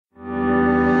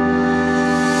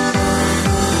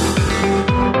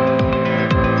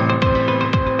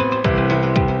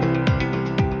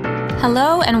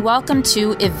Hello and welcome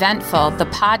to Eventful, the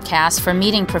podcast for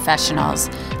meeting professionals.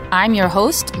 I'm your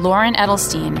host, Lauren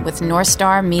Edelstein with North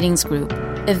Star Meetings Group.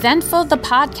 Eventful, the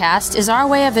podcast, is our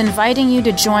way of inviting you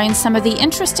to join some of the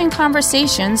interesting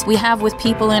conversations we have with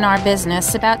people in our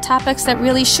business about topics that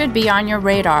really should be on your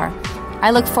radar.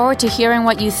 I look forward to hearing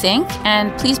what you think,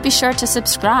 and please be sure to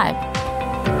subscribe.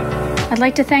 I'd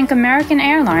like to thank American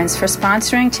Airlines for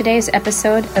sponsoring today's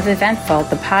episode of Eventful,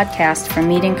 the podcast for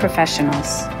meeting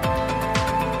professionals.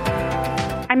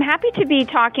 I'm happy to be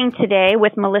talking today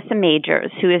with Melissa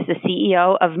Majors, who is the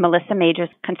CEO of Melissa Majors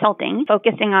Consulting,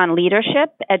 focusing on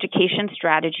leadership, education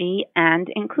strategy, and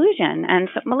inclusion. And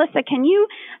so, Melissa, can you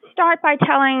start by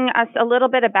telling us a little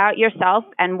bit about yourself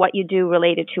and what you do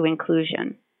related to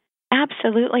inclusion?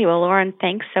 Absolutely. Well, Lauren,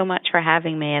 thanks so much for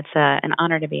having me. It's an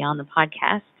honor to be on the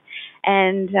podcast.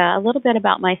 And a little bit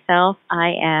about myself.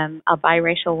 I am a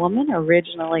biracial woman,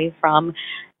 originally from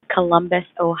Columbus,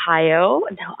 Ohio.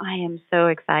 Now, I am so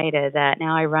excited that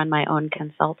now I run my own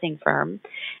consulting firm.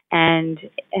 And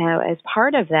as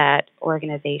part of that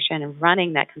organization and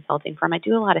running that consulting firm, I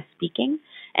do a lot of speaking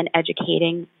and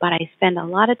educating, but I spend a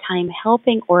lot of time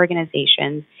helping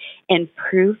organizations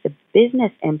improve the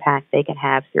business impact they can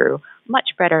have through much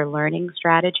better learning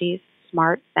strategies,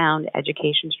 smart, sound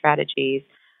education strategies,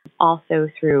 also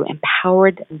through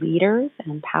empowered leaders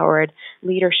and empowered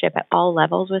leadership at all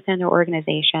levels within their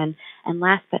organization. And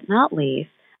last but not least,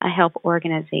 I help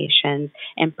organizations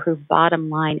improve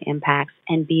bottom line impacts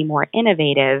and be more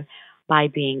innovative by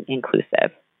being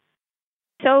inclusive.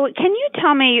 So can you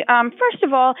tell me, first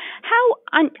of all,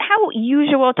 how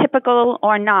usual, typical,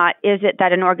 or not is it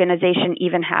that an organization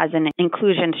even has an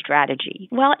inclusion strategy?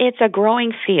 Well, it's a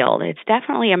growing field. It's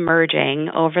definitely emerging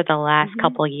over the last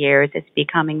couple of years. It's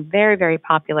becoming very, very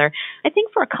popular, I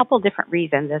think for a couple different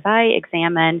reasons. As I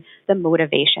examine the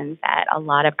motivations that a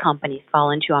lot of companies fall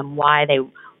into on why they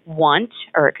want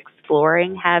or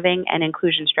exploring having an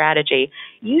inclusion strategy,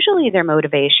 usually their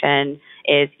motivation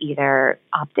is either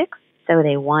optics. So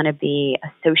they want to be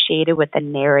associated with the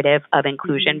narrative of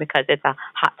inclusion because it's a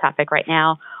hot topic right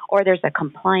now, or there's a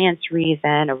compliance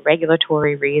reason, a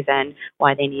regulatory reason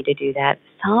why they need to do that.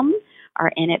 Some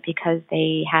are in it because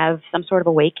they have some sort of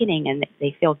awakening and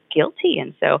they feel guilty.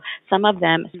 And so some of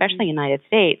them, especially in the United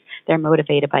States, they're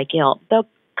motivated by guilt. The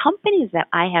companies that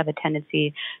I have a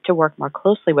tendency to work more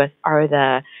closely with are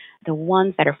the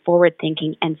ones that are forward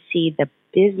thinking and see the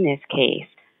business case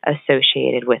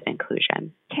associated with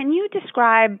inclusion. Can you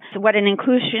describe what an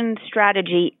inclusion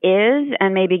strategy is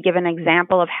and maybe give an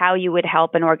example of how you would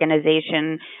help an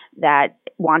organization that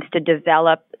wants to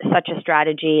develop such a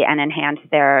strategy and enhance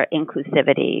their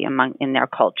inclusivity in their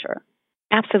culture?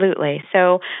 Absolutely.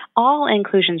 So all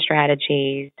inclusion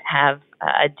strategies have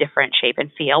a different shape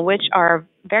and feel, which are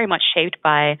very much shaped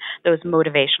by those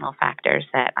motivational factors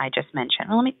that I just mentioned.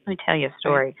 Well, let me tell you a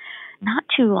story. Not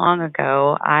too long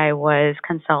ago, I was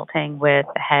consulting with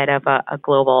the head of a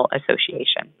global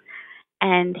association.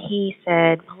 And he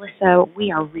said, Melissa,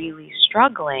 we are really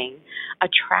struggling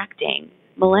attracting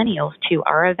millennials to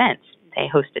our events. They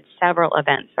hosted several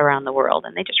events around the world,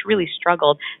 and they just really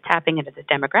struggled tapping into the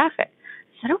demographic.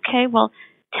 I said, okay, well,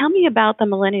 tell me about the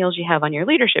millennials you have on your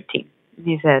leadership team. And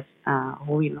he says,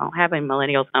 we don't have any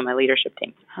millennials on my leadership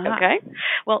team. Okay.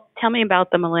 Well, tell me about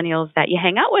the millennials that you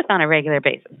hang out with on a regular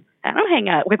basis. I don't hang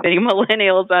out with any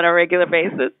millennials on a regular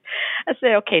basis. I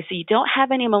say, okay, so you don't have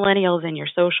any millennials in your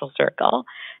social circle.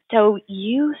 So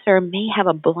you, sir, may have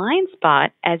a blind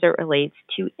spot as it relates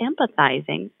to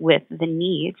empathizing with the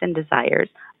needs and desires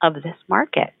of this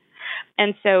market.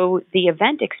 And so the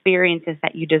event experiences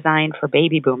that you designed for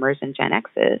baby boomers and Gen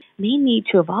X's may need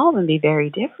to evolve and be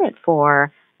very different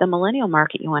for the millennial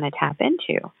market you want to tap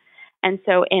into. And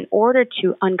so in order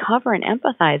to uncover and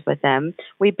empathize with them,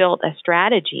 we built a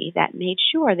strategy that made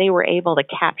sure they were able to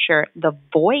capture the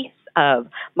voice of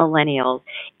millennials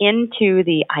into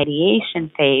the ideation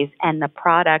phase and the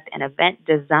product and event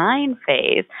design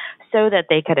phase so that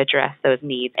they could address those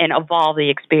needs and evolve the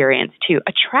experience to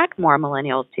attract more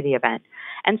millennials to the event.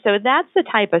 And so that's the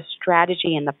type of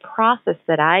strategy and the process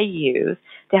that I use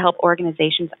to help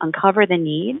organizations uncover the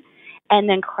need and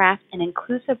then craft an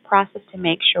inclusive process to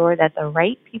make sure that the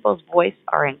right people's voice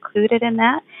are included in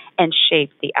that and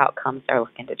shape the outcomes they're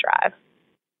looking to drive.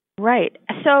 Right.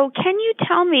 So can you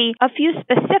tell me a few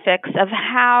specifics of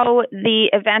how the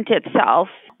event itself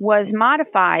was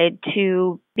modified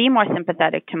to be more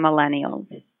sympathetic to millennials?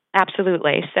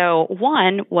 Absolutely. So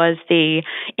one was the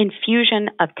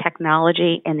infusion of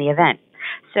technology in the event.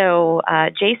 So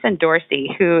Jason Dorsey,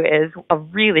 who is a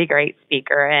really great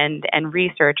speaker and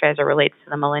researcher as it relates to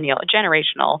the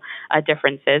generational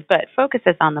differences, but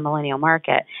focuses on the millennial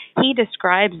market, he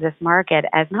describes this market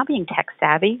as not being tech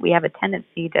savvy. We have a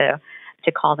tendency to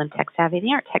call them tech savvy.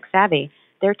 They aren't tech savvy.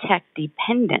 They're tech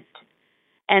dependent.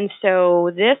 And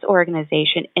so this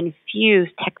organization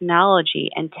infused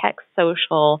technology and tech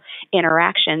social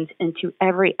interactions into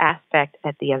every aspect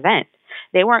at the event.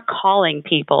 They weren't calling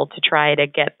people to try to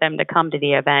get them to come to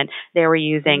the event. They were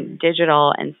using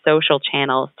digital and social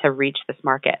channels to reach this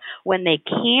market. When they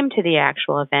came to the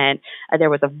actual event, there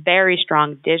was a very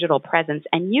strong digital presence,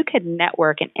 and you could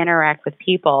network and interact with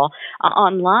people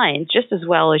online just as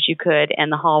well as you could in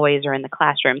the hallways or in the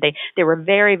classroom. They were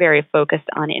very, very focused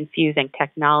on infusing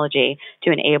technology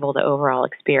to enable the overall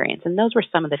experience, and those were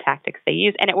some of the tactics they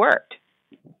used, and it worked.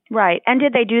 Right. And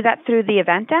did they do that through the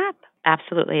event app?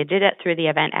 Absolutely. It did it through the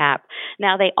event app.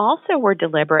 Now, they also were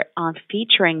deliberate on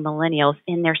featuring millennials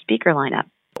in their speaker lineup.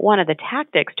 One of the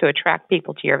tactics to attract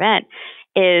people to your event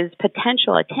is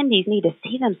potential attendees need to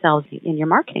see themselves in your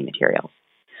marketing materials.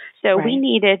 So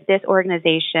this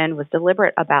organization was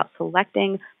deliberate about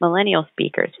selecting millennial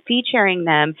speakers, featuring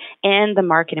them in the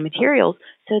marketing materials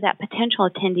so that potential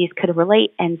attendees could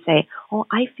relate and say, oh,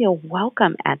 I feel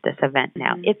welcome at this event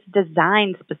now. It's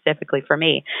designed specifically for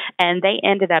me. And they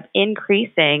ended up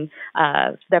increasing,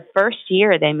 the first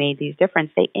year they made these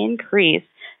differences, they increased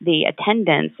the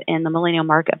attendance in the millennial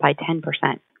market by 10%.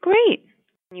 Great.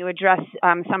 You address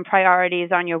some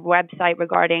priorities on your website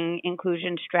regarding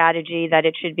inclusion strategy, that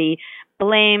it should be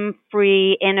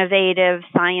blame-free, innovative,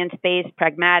 science-based,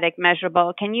 pragmatic,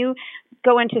 measurable. Can you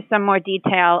go into some more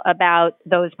detail about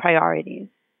those priorities?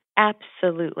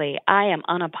 Absolutely. I am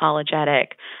unapologetic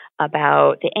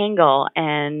about the angle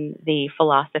and the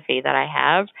philosophy that I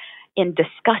have in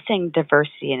discussing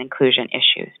diversity and inclusion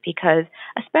issues, because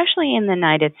especially in the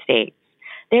United States,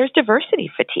 there's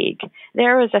diversity fatigue.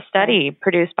 There was a study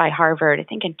produced by Harvard, I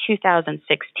think in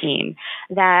 2016,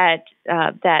 that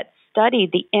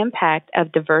studied the impact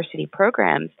of diversity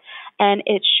programs, and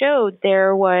it showed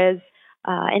there was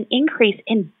an increase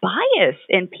in bias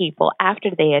in people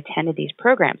after they attended these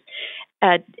programs.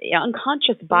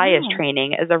 Unconscious bias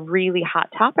training is a really hot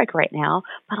topic right now,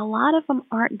 but a lot of them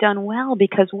aren't done well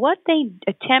because what they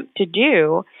attempt to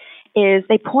do is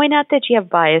they point out that you have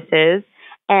biases,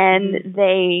 and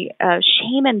they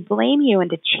shame and blame you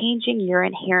into changing your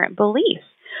inherent beliefs.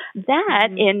 That,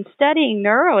 in studying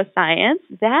neuroscience,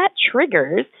 that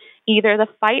triggers either the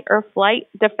fight or flight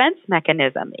defense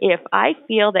mechanism. If I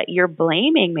feel that you're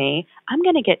blaming me, I'm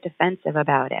going to get defensive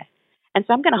about it. And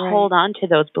so I'm going to hold on to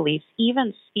those beliefs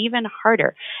even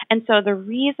harder. And so the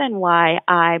reason why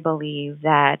I believe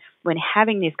that when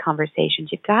having these conversations,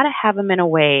 you've got to have them in a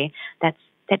way that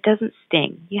doesn't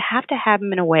sting. You have to have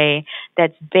them in a way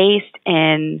that's based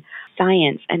in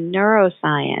science and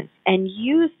neuroscience, and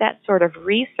use that sort of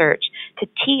research to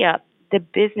tee up the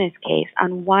business case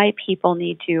on why people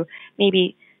need to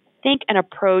maybe think and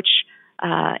approach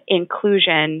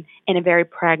inclusion in a very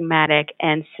pragmatic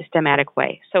and systematic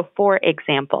way. So, for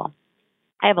example,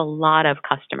 I have a lot of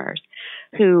customers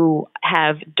who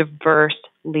have diverse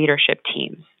leadership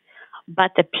teams,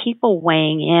 but the people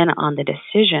weighing in on the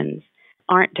decisions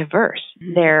aren't diverse.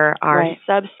 There are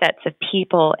subsets of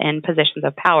people in positions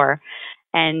of power,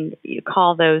 and you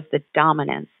call those the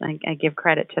dominants. I give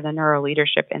credit to the Neuro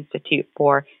Leadership Institute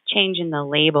for changing the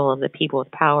label of the people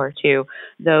with power to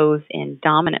those in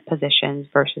dominant positions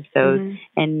versus those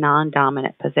in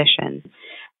non-dominant positions.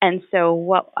 And so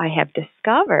what I have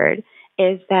discovered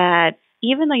is that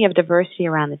even though you have diversity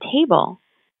around the table,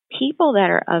 people that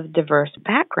are of diverse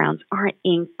backgrounds aren't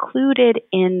included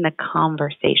in the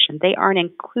conversation. They aren't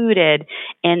included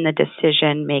in the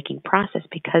decision-making process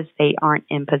because they aren't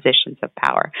in positions of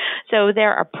power. So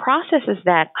there are processes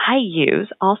that I use,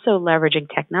 also leveraging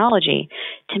technology,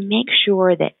 to make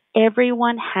sure that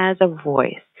everyone has a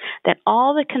voice, that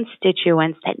all the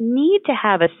constituents that need to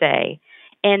have a say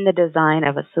in the design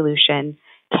of a solution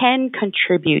can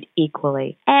contribute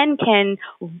equally and can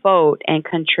vote and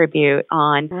contribute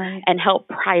on and help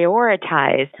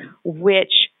prioritize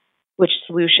which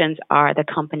solutions are the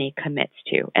company commits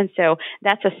to. And so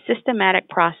that's a systematic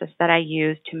process that I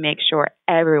use to make sure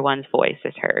everyone's voice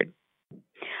is heard.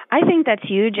 I think that's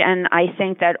huge, and I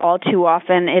think that all too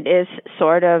often it is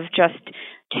sort of just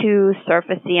too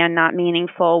surfacey and not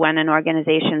meaningful when an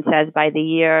organization says by the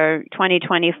year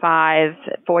 2025,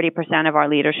 40% of our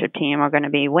leadership team are going to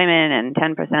be women and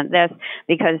 10% this,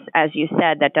 because as you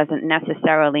said, that doesn't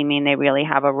necessarily mean they really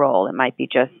have a role. It might be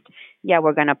just yeah,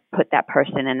 we're going to put that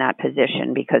person in that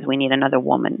position because we need another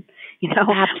woman,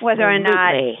 Absolutely. whether or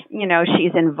not,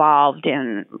 she's involved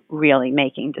in really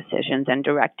making decisions and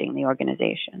directing the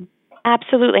organization.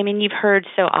 Absolutely. I mean, you've heard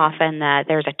so often that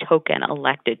there's a token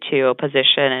elected to a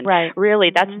position, and right.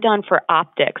 really that's done for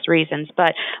optics reasons.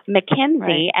 But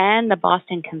McKinsey and the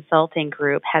Boston Consulting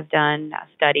Group have done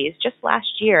studies just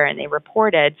last year, and they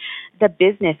reported the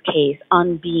business case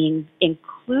on being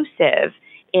inclusive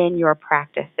in your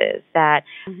practices, that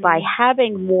by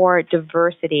having more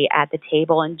diversity at the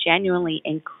table and genuinely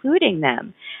including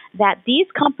them, that these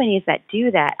companies that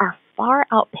do that are far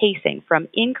outpacing from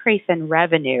increase in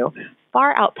revenue,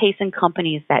 far outpacing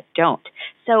companies that don't.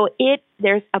 So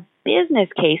there's a business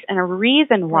case and a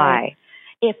reason why,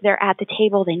 if they're at the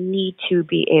table, they need to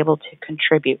be able to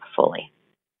contribute fully.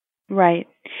 Right.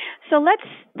 So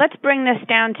let's bring this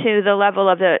down to the level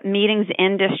of the meetings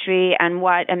industry and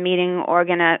what a meeting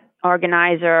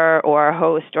organizer or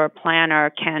host or planner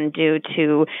can do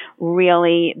to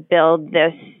really build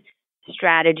this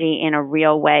strategy in a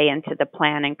real way into the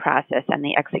planning process and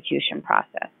the execution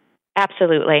process.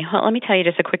 Absolutely. Well, let me tell you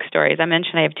just a quick story. As I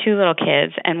mentioned, I have two little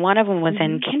kids, and one of them was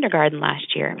in kindergarten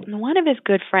last year. And one of his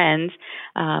good friends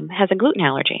has a gluten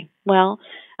allergy. Well,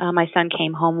 my son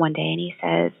came home one day and he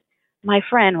says, my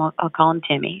friend, well, I'll call him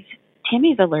Timmy,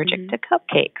 Timmy's allergic to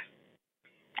cupcakes.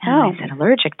 And I said,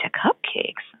 allergic to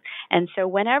cupcakes? And so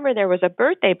whenever there was a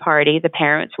birthday party, the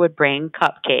parents would bring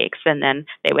cupcakes, and then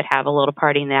they would have a little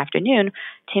party in the afternoon.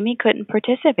 Timmy couldn't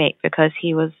participate because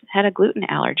he had a gluten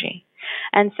allergy.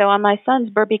 And so on my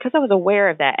son's birthday, because I was aware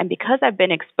of that, and because I've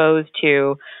been exposed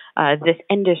to this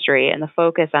industry and the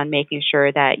focus on making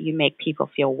sure that you make people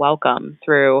feel welcome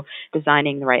through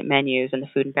designing the right menus and the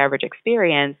food and beverage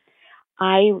experience,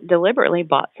 I deliberately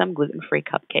bought some gluten-free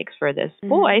cupcakes for this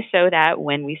boy so that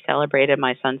when we celebrated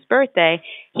my son's birthday,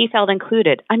 he felt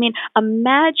included. I mean,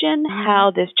 imagine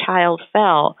how this child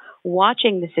felt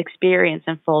watching this experience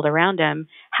unfold around him,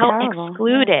 how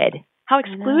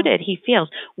excluded he feels.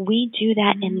 We do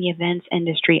that in the events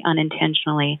industry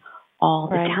unintentionally all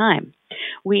the time.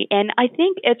 And I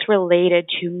think it's related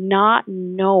to not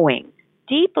knowing,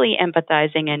 deeply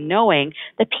empathizing and knowing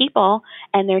the people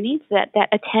and their needs that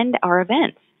attend our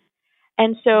events.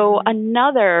 And so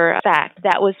another fact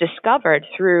that was discovered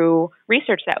through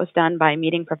research that was done by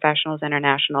Meeting Professionals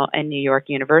International and New York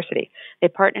University, they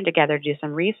partnered together to do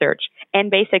some research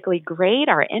and basically grade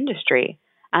our industry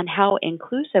on how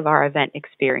inclusive our event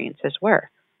experiences were.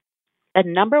 The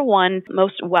number one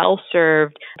most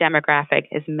well-served demographic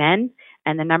is men,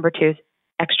 and the number two is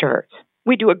extroverts.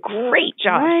 We do a great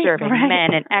job serving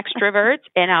men and extroverts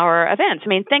in our events. I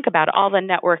mean, think about it, all the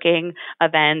networking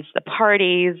events, the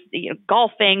parties,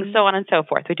 golfing, so on and so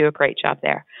forth. We do a great job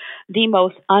there. The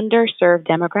most underserved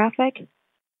demographic,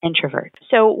 introverts.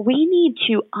 So we need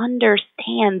to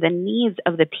understand the needs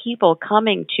of the people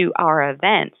coming to our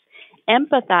events,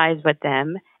 empathize with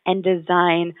them, and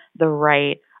design the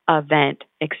right event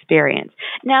experience.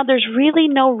 Now, there's really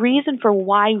no reason for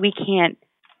why we can't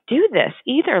do this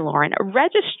either, Lauren.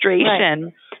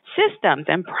 Registration systems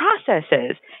and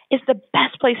processes is the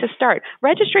best place to start.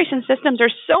 Registration systems are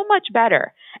so much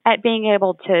better at being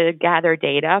able to gather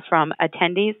data from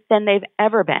attendees than they've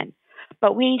ever been.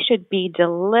 But we should be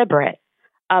deliberate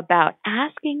about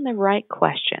asking the right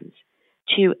questions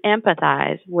to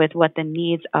empathize with what the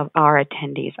needs of our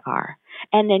attendees are,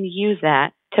 and then use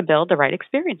that to build the right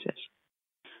experiences.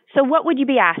 So what would you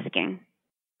be asking?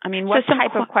 I mean, what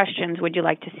type of questions would you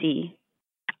like to see?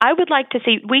 I would like to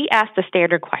see, we ask the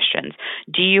standard questions.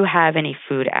 Do you have any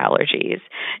food allergies?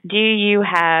 Do you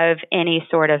have any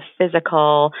sort of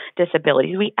physical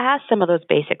disabilities? We ask some of those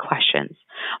basic questions.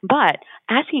 But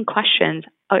asking questions,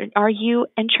 are you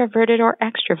introverted or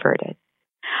extroverted?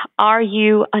 Are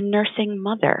you a nursing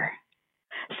mother?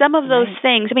 Some of those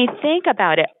things, I mean, think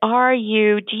about it.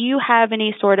 Do you have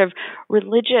any sort of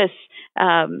religious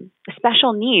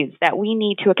special needs that we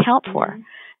need to account for?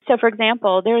 So, for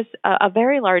example, there's a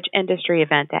very large industry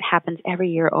event that happens every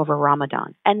year over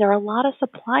Ramadan, and there are a lot of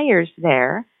suppliers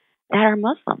there that are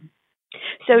Muslim.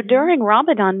 So during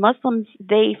Ramadan, Muslims,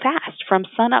 they fast from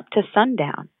sunup to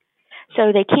sundown.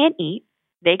 So they can't eat.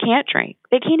 They can't drink.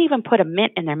 They can't even put a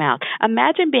mint in their mouth.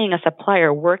 Imagine being a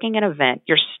supplier working an event.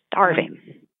 You're starving.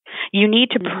 You need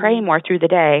to pray more through the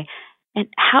day. And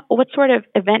what sort of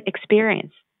event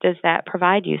experience does that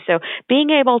provide you? So being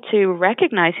able to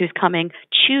recognize who's coming,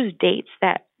 choose dates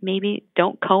that maybe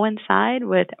don't coincide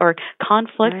with or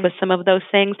conflict with some of those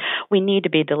things, we need to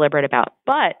be deliberate about.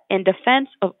 But in defense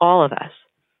of all of us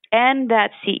and that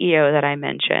CEO that I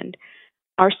mentioned,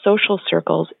 our social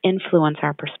circles influence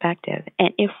our perspective. And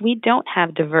if we don't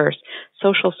have diverse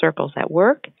social circles at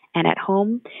work and at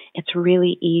home, it's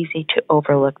really easy to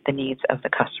overlook the needs of the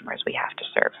customers we have to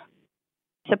serve.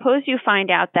 Suppose you find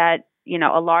out that,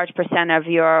 a large percent of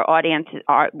your audience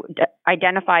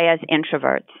identify as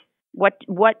introverts.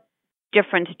 What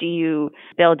difference do you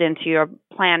build into your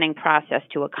planning process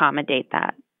to accommodate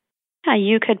that?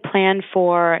 You could plan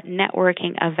for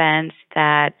networking events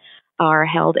that are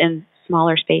held in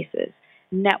smaller spaces,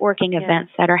 networking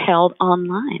events that are held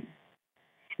online.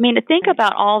 Think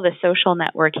about all the social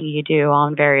networking you do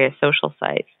on various social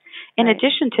sites. In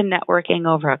addition to networking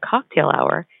over a cocktail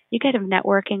hour, you get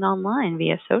networking online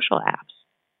via social apps.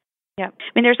 Yeah.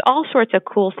 There's all sorts of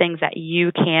cool things that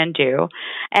you can do.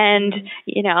 And,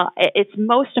 it's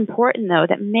most important, though,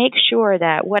 that make sure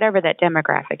that whatever that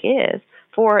demographic is,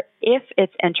 for if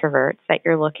it's introverts that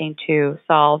you're looking to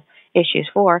solve issues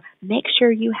for, make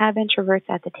sure you have introverts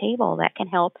at the table that can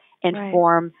help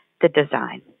inform the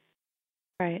design.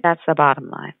 Right. That's the bottom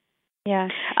line. Yeah.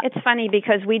 It's funny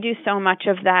because we do so much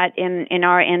of that in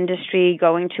our industry,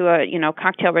 going to a,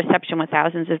 cocktail reception with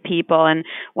thousands of people. And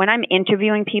when I'm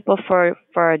interviewing people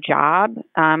for a job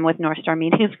with North Star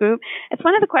Meetings Group, it's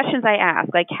one of the questions I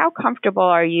ask, like, how comfortable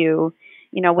are you,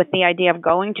 with the idea of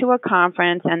going to a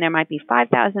conference and there might be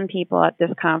 5,000 people at this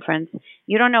conference.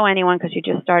 You don't know anyone because you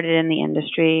just started in the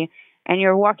industry and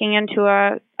you're walking into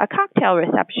a cocktail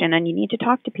reception and you need to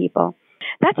talk to people.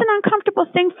 That's an uncomfortable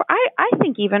thing for, I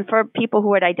think, even for people who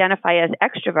would identify as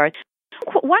extroverts.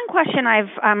 One question I've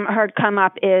heard come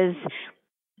up is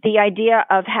the idea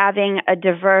of having a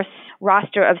diverse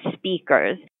roster of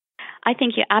speakers. I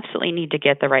think you absolutely need to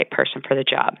get the right person for the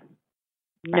job.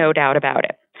 No doubt about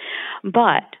it.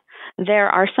 But there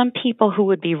are some people who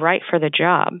would be right for the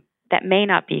job that may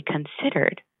not be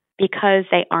considered because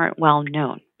they aren't well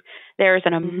known. There's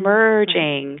an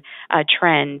emerging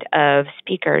trend of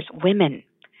speakers, women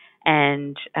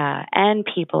and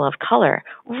people of color,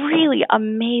 really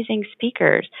amazing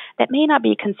speakers that may not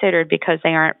be considered because they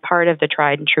aren't part of the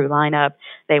tried and true lineup.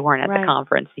 They weren't at the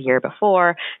conference the year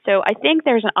before. So I think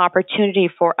there's an opportunity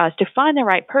for us to find the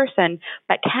right person,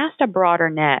 but cast a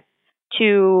broader net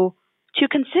to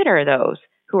consider those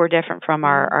who are different from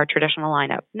our traditional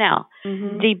lineup. Now,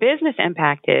 the business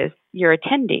impact is your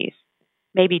attendees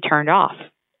may be turned off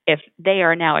if they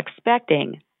are now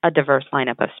expecting a diverse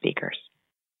lineup of speakers.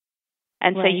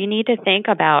 And so you need to think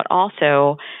about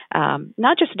also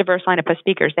not just a diverse lineup of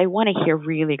speakers. They want to hear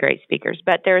really great speakers,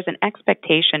 but there's an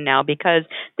expectation now because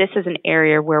this is an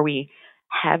area where we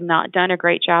have not done a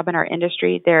great job in our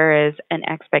industry. There is an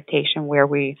expectation where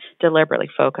we deliberately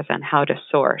focus on how to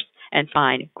source and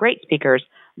find great speakers,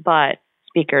 but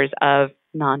speakers of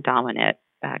non-dominant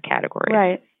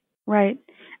categories. Right.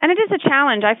 And it is a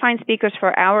challenge. I find speakers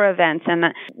for our events, and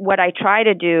what I try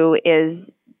to do is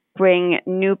bring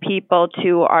new people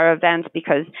to our events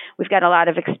because we've got a lot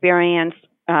of experienced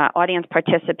audience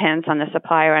participants on the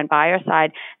supplier and buyer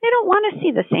side. They don't want to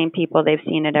see the same people they've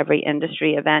seen at every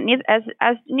industry event.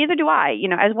 Neither do I.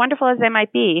 As wonderful as they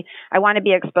might be, I want to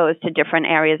be exposed to different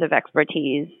areas of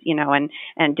expertise,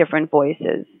 and different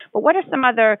voices. But what are some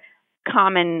other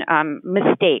common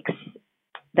mistakes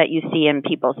that you see in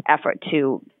people's effort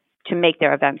to make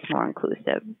their events more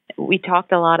inclusive? We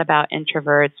talked a lot about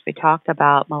introverts. We talked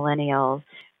about millennials.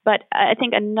 But I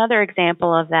think another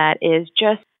example of that is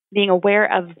just being aware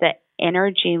of the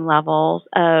energy levels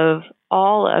of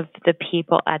all of the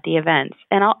people at the events.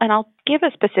 And I'll give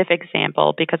a specific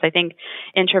example because I think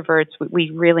introverts,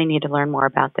 we really need to learn more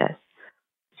about this.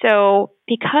 So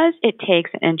because it takes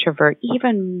an introvert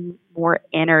even more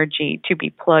energy to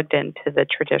be plugged into the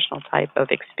traditional type of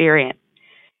experience,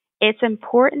 it's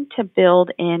important to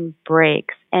build in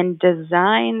breaks and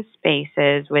design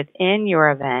spaces within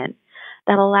your event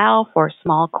that allow for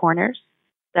small corners,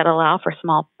 that allow for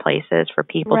small places for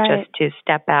people just to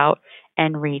step out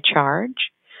and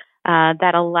recharge,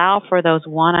 that allow for those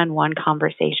one-on-one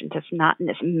conversations. It's not in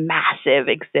this massive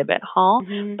exhibit hall,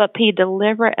 but be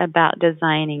deliberate about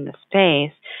designing the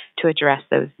space to address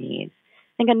those needs.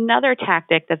 I think another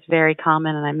tactic that's very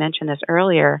common, and I mentioned this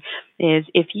earlier, is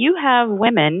if you have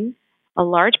women, a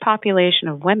large population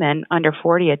of women under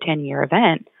 40, a 10-year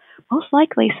event, most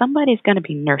likely somebody's going to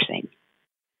be nursing.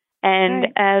 And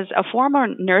as a former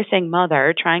nursing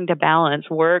mother trying to balance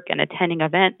work and attending an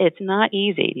event, it's not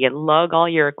easy. You lug all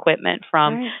your equipment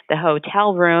from the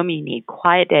hotel room. You need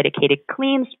quiet, dedicated,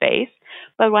 clean space.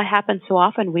 But what happens so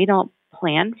often, we don't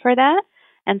plan for that.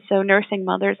 And so nursing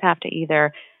mothers have to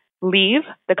either leave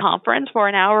the conference for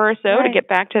an hour or so to get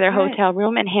back to their hotel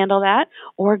room and handle that,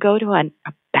 or go to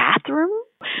a bathroom.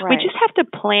 We just have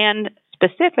to plan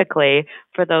specifically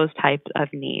for those types of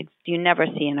needs. You never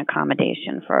see an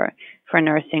accommodation for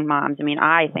nursing moms. I mean,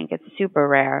 I think it's super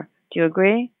rare. Do you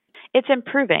agree? It's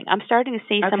improving. I'm starting to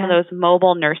see some of those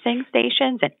mobile nursing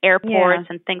stations at airports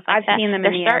and things like that. I've seen them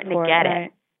They're in the starting airport, to get right.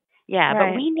 it. Yeah,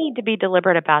 Right. but we need to be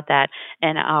deliberate about that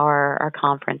in our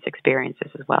conference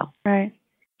experiences as well. Right.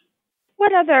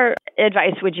 What other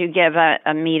advice would you give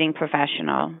a meeting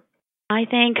professional? I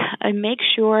think make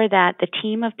sure that the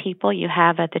team of people you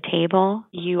have at the table,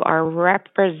 you are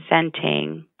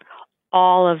representing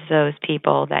all of those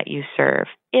people that you serve.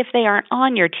 If they aren't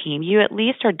on your team, you at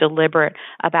least are deliberate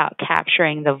about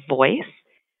capturing the voice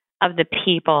of the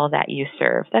people that you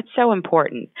serve. That's so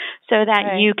important so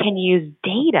that you can use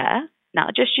data,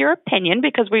 not just your opinion,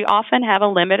 because we often have a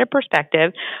limited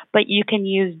perspective, but you can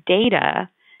use data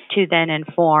to then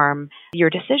inform your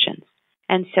decisions.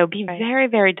 And so be very,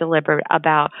 very deliberate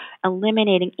about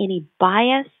eliminating any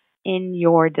bias in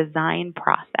your design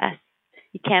process.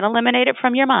 You can't eliminate it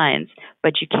from your minds,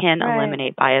 but you can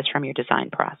eliminate bias from your design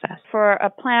process. For a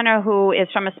planner who is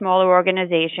from a smaller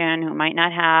organization, who might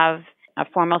not have a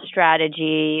formal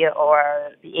strategy or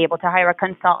be able to hire a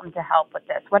consultant to help with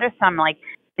this, what are some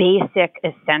basic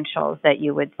essentials that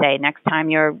you would say next time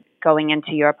you're going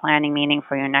into your planning meeting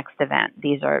for your next event?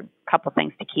 These are a couple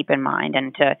things to keep in mind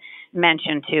and to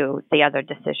mention to the other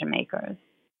decision makers.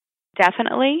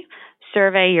 Definitely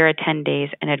survey your attendees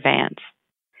in advance.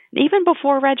 Even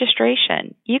before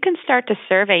registration, you can start to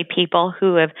survey people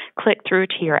who have clicked through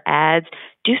to your ads,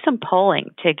 do some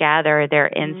polling to gather their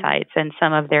insights and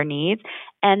some of their needs,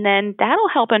 and then that'll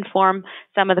help inform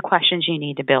some of the questions you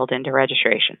need to build into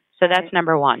registration. So that's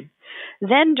number one.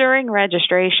 Then during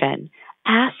registration,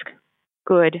 ask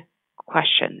good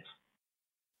questions.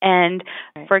 And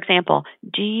for example,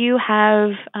 do you have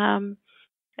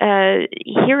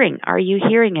hearing? Are you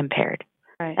hearing impaired?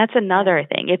 That's another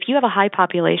thing. If you have a high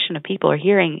population of people who are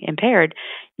hearing impaired,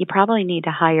 you probably need to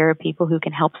hire people who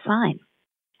can help sign.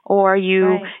 Or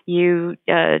you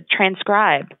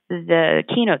transcribe the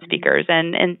keynote speakers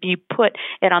and you put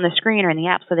it on the screen or in the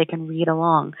app so they can read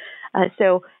along.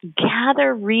 So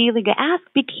gather really good,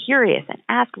 be curious and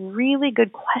ask really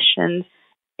good questions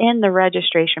in the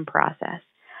registration process.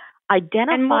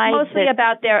 Identify and mostly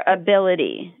about their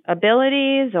abilities, but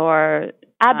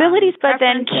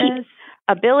then keep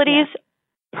abilities,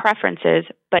 preferences,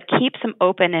 but keep some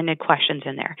open-ended questions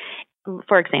in there.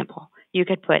 For example, you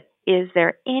could put, is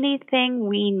there anything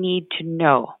we need to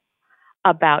know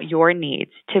about your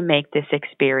needs to make this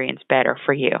experience better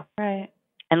for you? Right.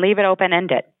 And leave it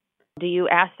open-ended. Do you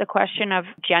ask the question of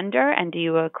gender, and do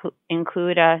you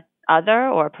include a other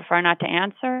or prefer not to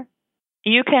answer?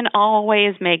 You can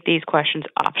always make these questions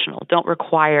optional. Don't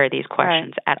require these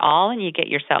questions at all, and you get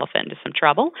yourself into some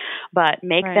trouble, but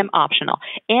make them optional.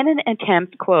 In an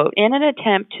attempt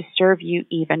to serve you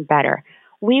even better,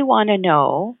 we want to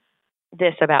know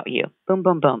this about you. Boom,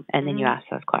 boom, boom. And then you ask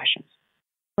those questions.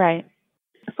 Right.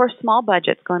 For small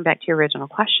budgets, going back to your original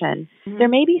question, there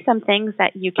may be some things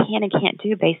that you can and can't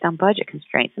do based on budget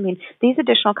constraints. I mean, these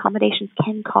additional accommodations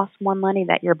can cost more money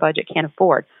that your budget can't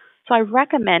afford. So I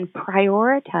recommend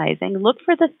prioritizing. Look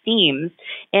for the themes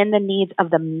and the needs of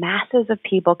the masses of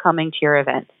people coming to your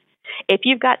events. If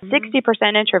you've got 60%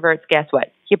 introverts, guess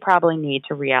what? You probably need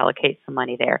to reallocate some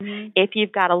money there. If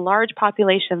you've got a large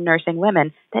population of nursing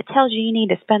women, that tells you need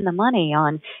to spend the money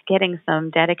on getting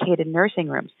some dedicated nursing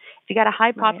rooms. If you've got a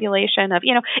high population of,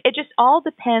 it just all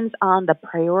depends on the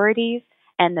priorities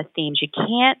and the themes. You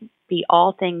can't be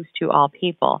all things to all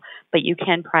people, but you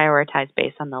can prioritize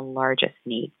based on the largest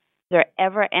need. Is there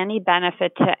ever any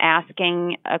benefit to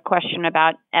asking a question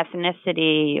about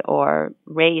ethnicity or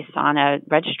race on a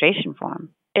registration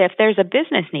form? If there's a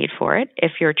business need for it,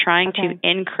 if you're trying to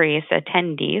increase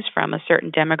attendees from a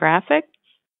certain demographic,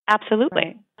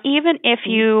 absolutely. Even if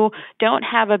you don't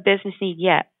have a business need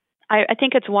yet, I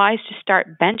think it's wise to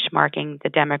start benchmarking the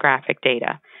demographic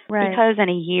data. Because in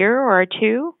a year or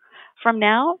two from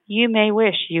now, you may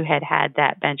wish you had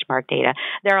that benchmark data.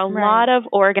 There are a lot of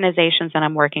organizations that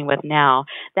I'm working with now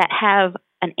that have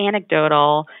an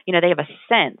anecdotal, they have a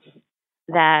sense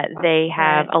that they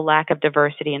have a lack of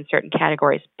diversity in certain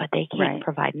categories, but they can't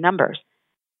provide numbers.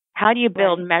 How do you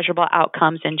build measurable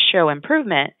outcomes and show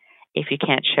improvement if you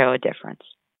can't show a difference?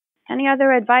 Any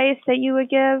other advice that you would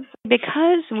give?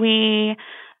 Because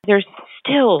there's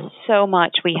still so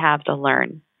much we have to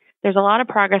learn. There's a lot of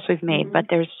progress we've made, but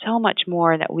there's so much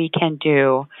more that we can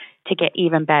do to get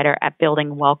even better at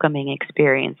building welcoming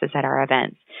experiences at our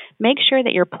events. Make sure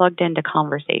that you're plugged into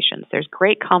conversations. There's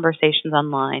great conversations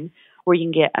online where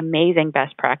you can get amazing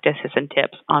best practices and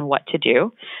tips on what to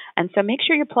do. And so make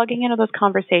sure you're plugging into those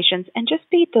conversations and just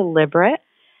be deliberate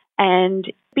and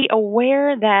be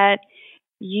aware that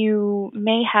you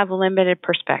may have limited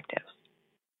perspectives.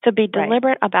 So be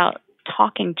deliberate about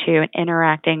talking to and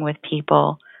interacting with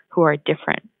people who are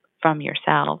different from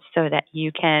yourself so that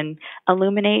you can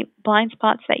illuminate blind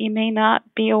spots that you may not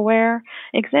be aware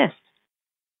exist.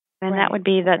 And that would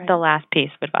be the last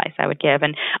piece of advice I would give.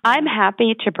 And I'm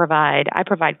happy to provide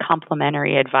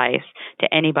complimentary advice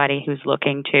to anybody who's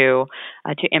looking to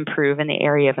improve in the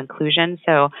area of inclusion.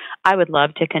 So I would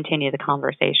love to continue the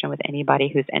conversation with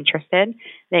anybody who's interested.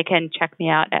 They can check me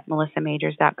out at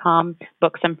melissamajors.com,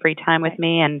 book some free time with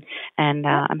me, and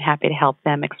I'm happy to help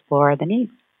them explore the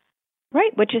needs.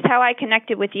 Right, which is how I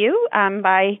connected with you,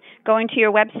 by going to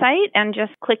your website and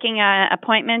just clicking an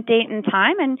appointment date and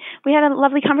time, and we had a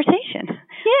lovely conversation.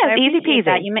 Yeah, easy peasy.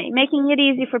 That. You're making it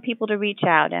easy for people to reach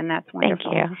out, and that's wonderful.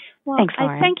 Thank you. Well, Thanks,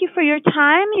 Lauren. I thank you for your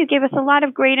time. You gave us a lot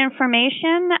of great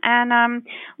information, and I'm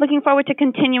looking forward to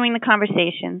continuing the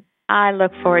conversation. I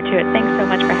look forward to it. Thanks so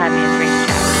much for having me. It's great to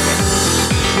chat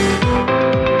with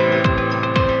you.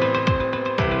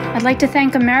 I'd like to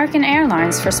thank American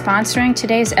Airlines for sponsoring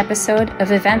today's episode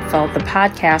of Eventful, the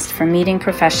podcast for meeting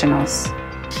professionals.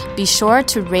 Be sure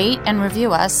to rate and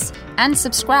review us and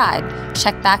subscribe.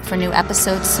 Check back for new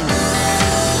episodes soon.